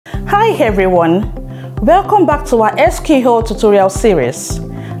Hi everyone, welcome back to our SQL tutorial series.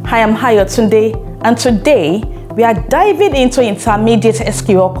 I am Hayotunde, and today we are diving into intermediate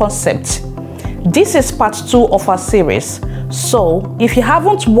SQL concept. This is part 2 of our series, so if you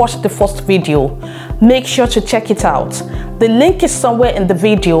haven't watched the first video, make sure to check it out. The link is somewhere in the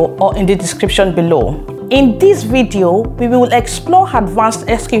video or in the description below. In this video, we will explore advanced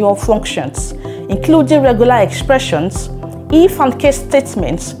SQL functions, including regular expressions, if and case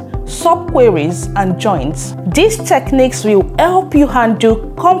statements, subqueries, and joins. These techniques will help you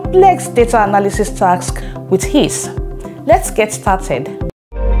handle complex data analysis tasks with ease. Let's get started.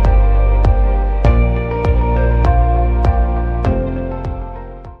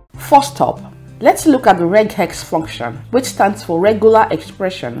 First up, let's look at the REGEXP function, which stands for regular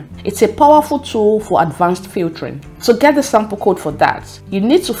expression. It's a powerful tool for advanced filtering. To get the sample code for that, you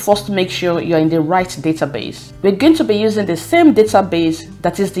need to first make sure you're in the right database. We're going to be using the same database,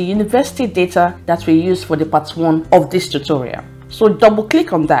 that is the university data that we used for the part 1 of this tutorial. So double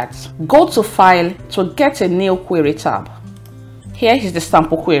click on that, go to File to get a new query tab. Here is the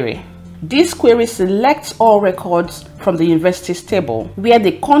sample query. This query selects all records from the university's table, where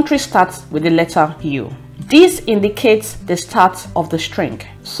the country starts with the letter U. This indicates the start of the string.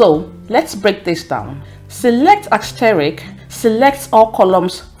 So let's break this down. Select asterisk selects all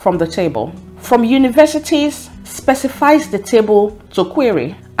columns from the table. From universities specifies the table to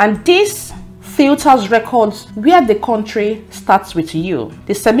query, and this filters records where the country starts with U.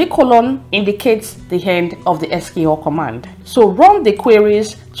 The semicolon indicates the end of the SQL command. So run the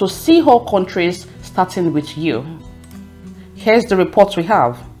queries to see all countries starting with U. Here's the report we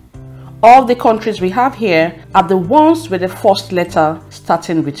have. All the countries we have here are the ones with the first letter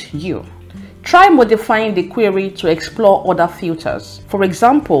starting with U. Try modifying the query to explore other filters. For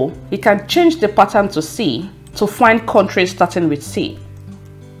example, you can change the pattern to C to find countries starting with C.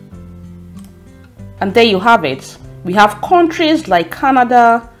 And there you have it. We have countries like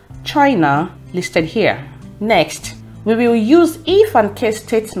Canada, China listed here. Next, we will use if and case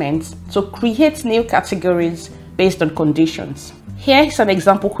statements to create new categories based on conditions. Here is an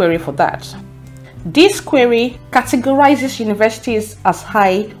example query for that. This query categorizes universities as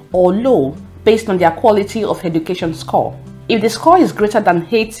high or low based on their quality of education score. If the score is greater than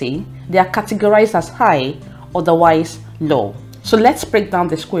 80, they are categorized as high, otherwise low. So let's break down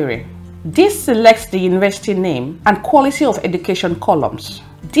this query. This selects the university name and quality of education columns.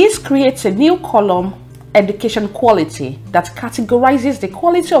 This creates a new column, education quality, that categorizes the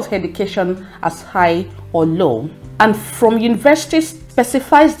quality of education as high or low. And from universities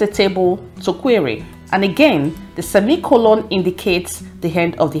specifies the table to query. And again, the semicolon indicates the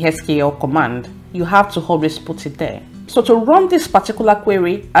end of the SQL command. You have to always put it there. So to run this particular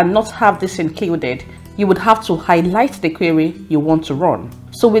query and not have this included, you would have to highlight the query you want to run.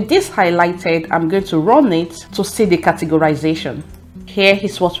 So with this highlighted, I'm going to run it to see the categorization. Here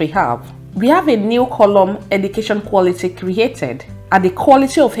is what we have. We have a new column, education quality, created, and the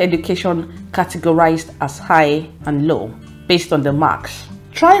quality of education categorized as high and low based on the marks.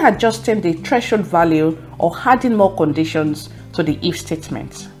 Try adjusting the threshold value or adding more conditions to the if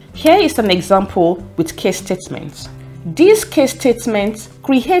statement. Here is an example with case statements. This case statement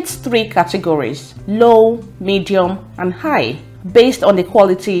creates 3 categories: low, medium, and high, based on the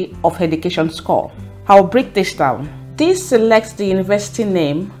quality of education score. I'll break this down. This selects the university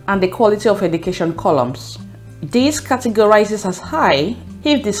name and the quality of education columns. This categorizes as high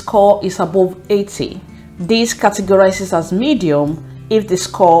if the score is above 80. This categorizes as medium if the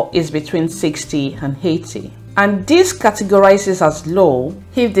score is between 60 and 80. And this categorizes as low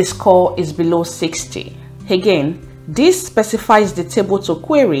if the score is below 60. Again, this specifies the table to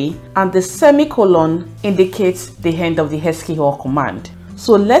query, and the semicolon indicates the end of the SQL command.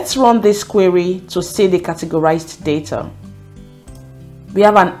 So let's run this query to see the categorized data. We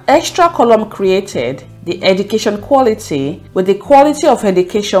have an extra column created, the education quality, with the quality of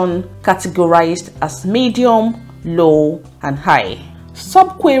education categorized as medium, low, and high.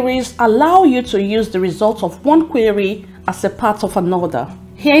 Subqueries allow you to use the result of one query as a part of another.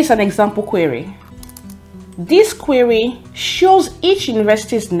 Here is an example query. This query shows each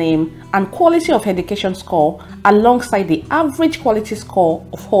university's name and quality of education score alongside the average quality score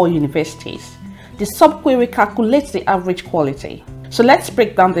of all universities. The subquery calculates the average quality. So let's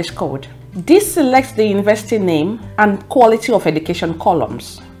break down this code. This selects the university name and quality of education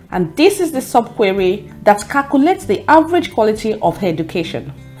columns. And this is the subquery that calculates the average quality of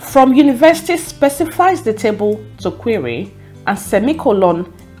education. From university specifies the table to query, and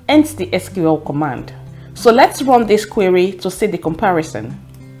semicolon ends the SQL command. So let's run this query to see the comparison.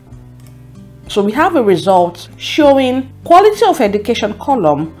 So we have a result showing quality of education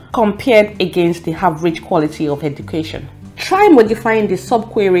column compared against the average quality of education. Try modifying the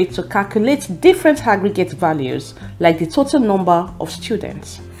subquery to calculate different aggregate values like the total number of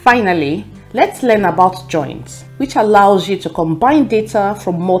students. Finally, let's learn about joins, which allows you to combine data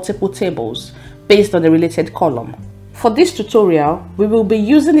from multiple tables based on the related column. For this tutorial, we will be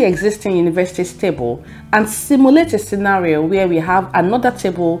using the existing universities table and simulate a scenario where we have another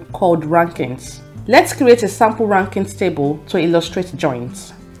table called rankings. Let's create a sample rankings table to illustrate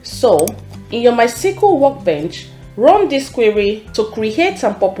joins. So, in your MySQL workbench, run this query to create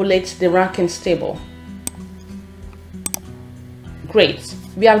and populate the rankings table. Great.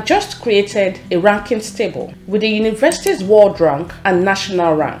 We have just created a rankings table with the university's world rank and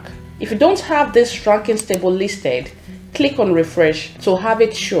national rank. If you don't have this rankings table listed, click on refresh to have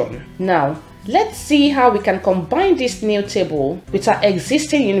it shown. Now, let's see how we can combine this new table with our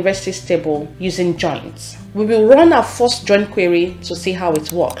existing universities table using joins. We will run our first join query to see how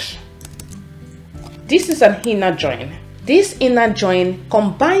it works. This is an inner join. This inner join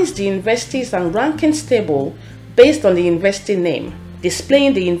combines the universities and rankings table based on the university name,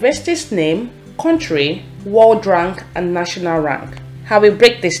 displaying the university's name, country, world rank, and national rank. I will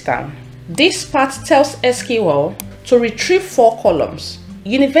break this down. This part tells SQL to retrieve 4 columns: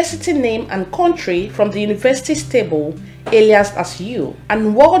 university name and country from the university's table aliased as U,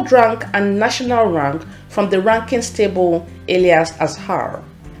 and world rank and national rank from the rankings table aliased as R.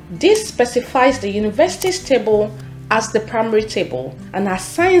 This specifies the university's table as the primary table and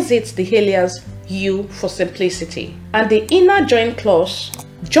assigns it the alias U for simplicity. And the inner join clause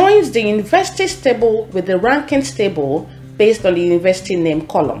joins the university's table with the rankings table based on the university name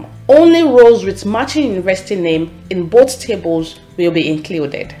column. Only rows with matching university name in both tables will be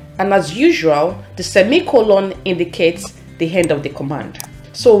included. And as usual, the semicolon indicates the end of the command.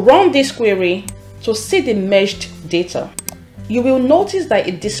 So run this query to see the merged data. You will notice that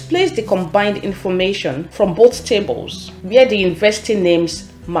it displays the combined information from both tables where the university names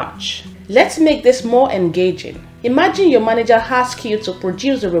match. Let's make this more engaging. Imagine your manager asks you to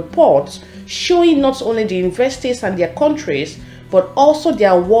produce a report showing not only the universities and their countries, but also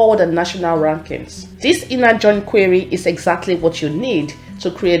their world and national rankings. This inner join query is exactly what you need to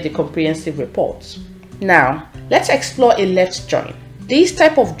create the comprehensive report. Now, let's explore a left join. This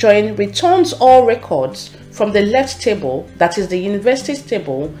type of join returns all records from the left table, that is the universities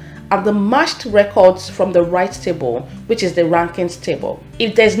table, and the matched records from the right table, which is the rankings table.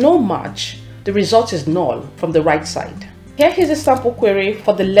 If there's no match, the result is null from the right side. Here is a sample query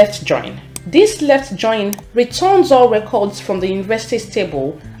for the left join. This left join returns all records from the universities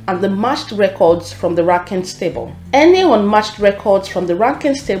table and the matched records from the rankings table. Any unmatched records from the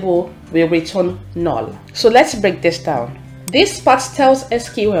rankings table will return null. So let's break this down. This part tells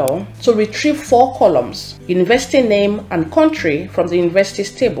SQL to retrieve 4 columns: university name and country from the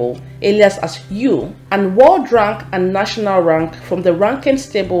universities table, alias as U, and world rank and national rank from the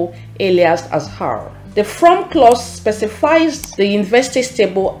rankings table, alias as R. The from clause specifies the universities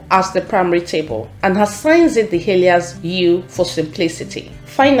table as the primary table and assigns it the alias U for simplicity.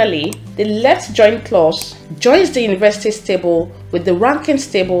 Finally, the left join clause joins the universities table with the rankings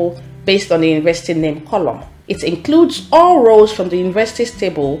table based on the university name column. It includes all rows from the universities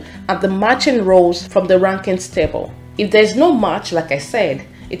table and the matching rows from the rankings table. If there is no match, like I said,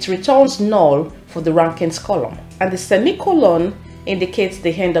 it returns null for the rankings column. And the semicolon indicates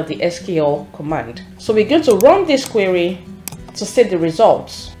the end of the SQL command. So we're going to run this query to see the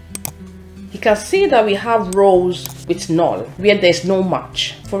results. You can see that we have rows with null where there's no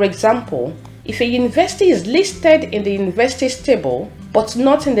match. For example, if a university is listed in the universities table but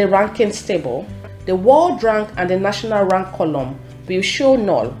not in the rankings table, the world rank and the national rank column will show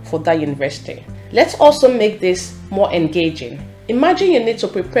null for that university. Let's also make this more engaging. Imagine you need to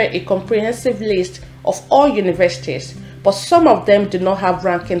prepare a comprehensive list of all universities, but some of them do not have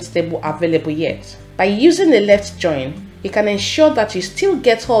rankings table available yet. By using a left join, you can ensure that you still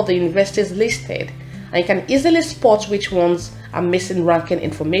get all the universities listed, and you can easily spot which ones are missing ranking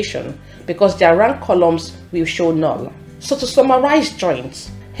information because their rank columns will show null. So to summarize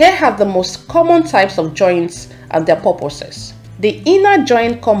joins, here are the most common types of joins and their purposes. The inner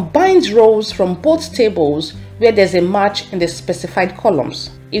join combines rows from both tables where there's a match in the specified columns.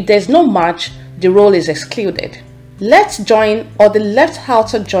 If there's no match, the row is excluded. Left join or the left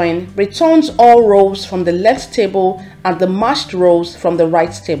outer join returns all rows from the left table and the matched rows from the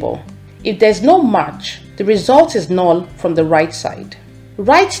right table. If there's no match, the result is null from the right side.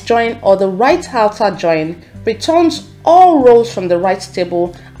 Right join or the right outer join returns all rows from the right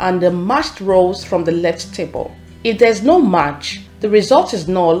table and the matched rows from the left table. If there's no match, the result is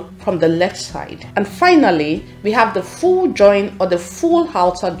null from the left side. And finally, we have the full join or the full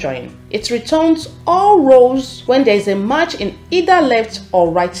outer join. It returns all rows when there is a match in either left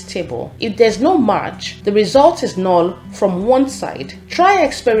or right table. If there's no match, the result is null from one side. Try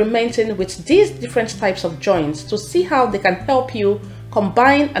experimenting with these different types of joins to see how they can help you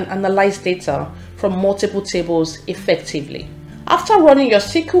combine and analyze data from multiple tables effectively. After running your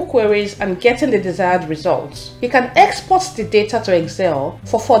SQL queries and getting the desired results, you can export the data to Excel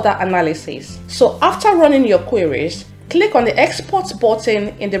for further analysis. So after running your queries, click on the Export button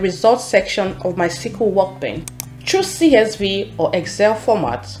in the Results section of MySQL Workbench. Choose CSV or Excel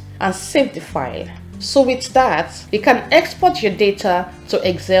format and save the file. So with that, you can export your data to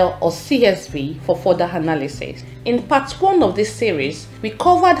Excel or CSV for further analysis. In part 1 of this series, we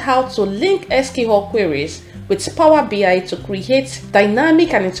covered how to link SQL queries with Power BI to create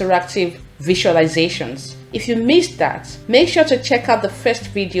dynamic and interactive visualizations. If you missed that, make sure to check out the first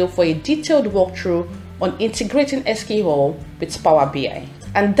video for a detailed walkthrough on integrating SQL with Power BI.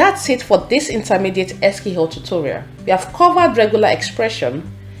 And that's it for this intermediate SQL tutorial. We have covered regular expression,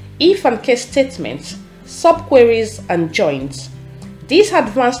 if and case statements, subqueries, and joins. These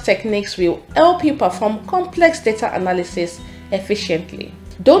advanced techniques will help you perform complex data analysis efficiently.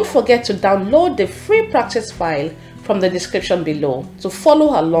 Don't forget to download the free practice file from the description below to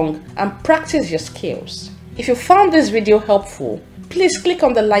follow along and practice your skills. If you found this video helpful, please click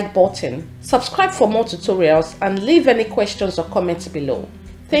on the like button, subscribe for more tutorials, and leave any questions or comments below.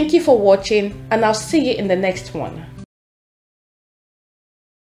 Thank you for watching, and I'll see you in the next one.